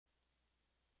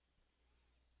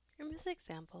this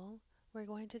example, we're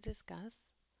going to discuss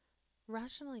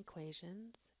rational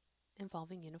equations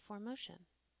involving uniform motion,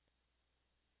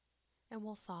 and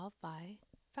we'll solve by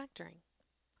factoring.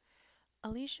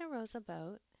 Alicia rows a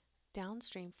boat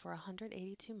downstream for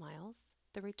 182 miles.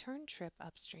 The return trip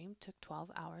upstream took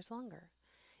 12 hours longer.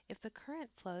 If the current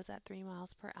flows at 3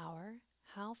 miles per hour,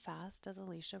 how fast does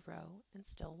Alicia row in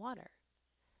still water?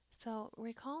 So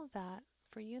recall that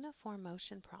for uniform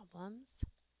motion problems,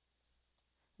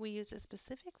 we use a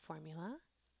specific formula.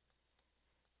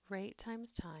 Rate times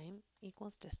time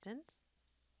equals distance.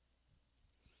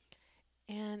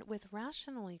 And with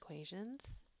rational equations,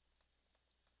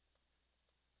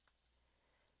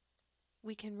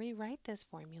 we can rewrite this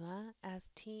formula as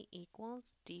T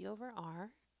equals D over R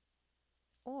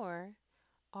or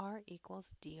R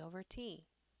equals D over T.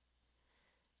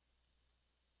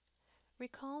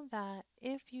 Recall that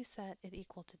if you set it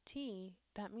equal to T,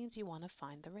 that means you want to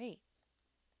find the rate.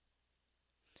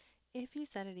 If you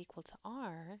set it equal to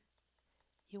R,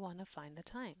 you want to find the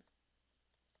time.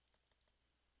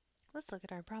 Let's look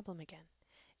at our problem again.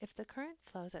 If the current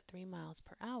flows at 3 miles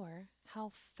per hour,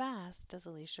 how fast does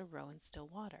Alicia row in still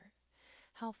water?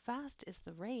 How fast is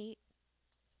the rate,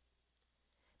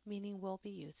 meaning we'll be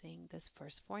using this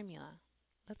first formula.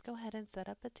 Let's go ahead and set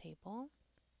up a table.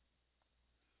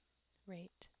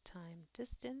 Rate, time,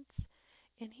 distance.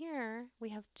 And here we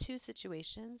have two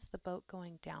situations, the boat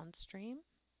going downstream.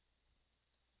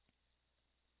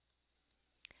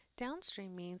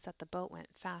 Downstream means that the boat went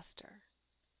faster.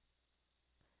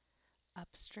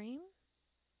 Upstream,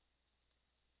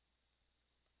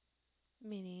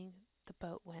 meaning the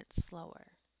boat went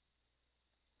slower.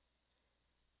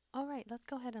 All right, let's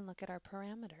go ahead and look at our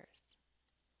parameters.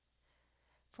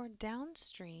 For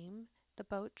downstream, the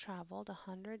boat traveled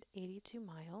 182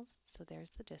 miles, so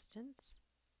there's the distance.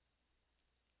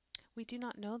 We do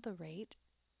not know the rate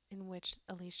in which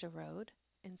Alicia rowed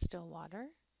in still water,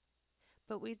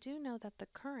 but we do know that the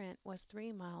current was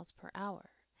 3 miles per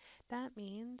hour. That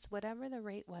means whatever the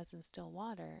rate was in still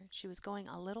water, she was going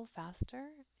a little faster,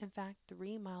 in fact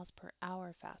 3 miles per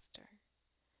hour faster.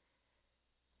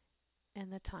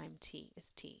 And the time T is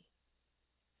T.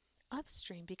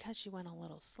 Upstream, because she went a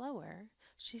little slower,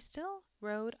 she still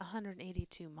rowed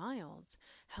 182 miles.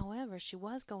 However, she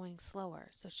was going slower,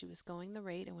 so she was going the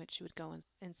rate in which she would go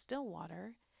in still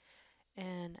water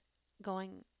and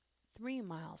going 3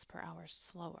 miles per hour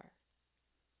slower.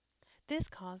 This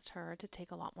caused her to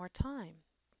take a lot more time,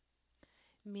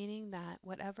 meaning that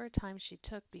whatever time she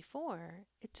took before,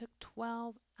 it took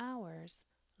 12 hours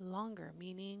longer,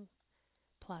 meaning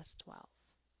plus 12.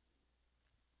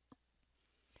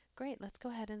 Great, let's go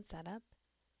ahead and set up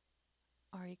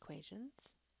our equations.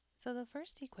 So the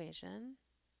first equation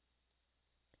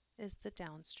is the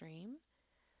downstream.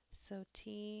 So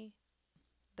T,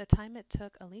 the time it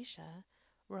took Alicia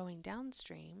rowing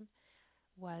downstream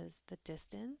was the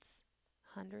distance,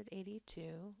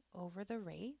 182, over the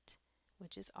rate,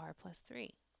 which is R plus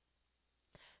 3.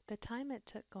 The time it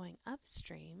took going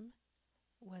upstream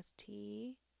was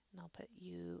T, and I'll put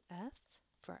US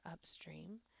for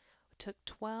upstream, took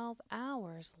 12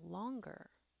 hours longer,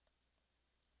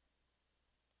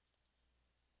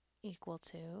 equal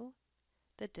to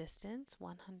the distance,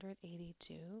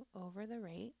 182, over the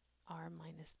rate, R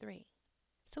minus 3.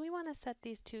 So we want to set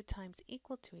these two times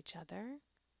equal to each other.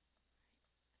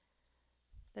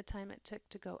 The time it took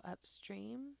to go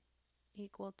upstream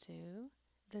equal to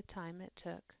the time it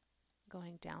took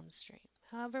going downstream.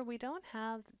 However, we don't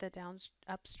have the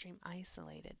upstream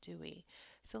isolated, do we?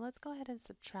 So let's go ahead and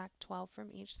subtract 12 from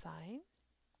each side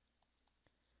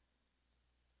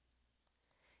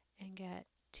and get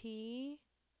T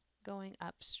going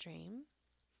upstream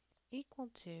equal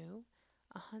to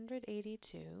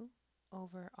 182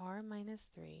 over R minus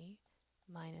 3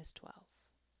 minus 12.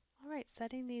 All right,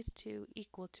 setting these two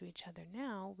equal to each other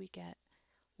now, we get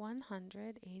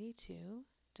 182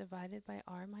 divided by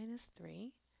R minus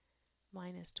 3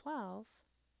 minus 12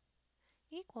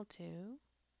 equal to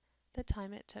the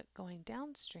time it took going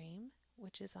downstream,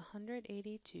 which is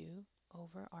 182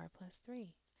 over R plus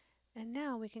 3. And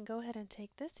now we can go ahead and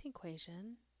take this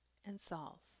equation and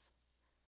solve.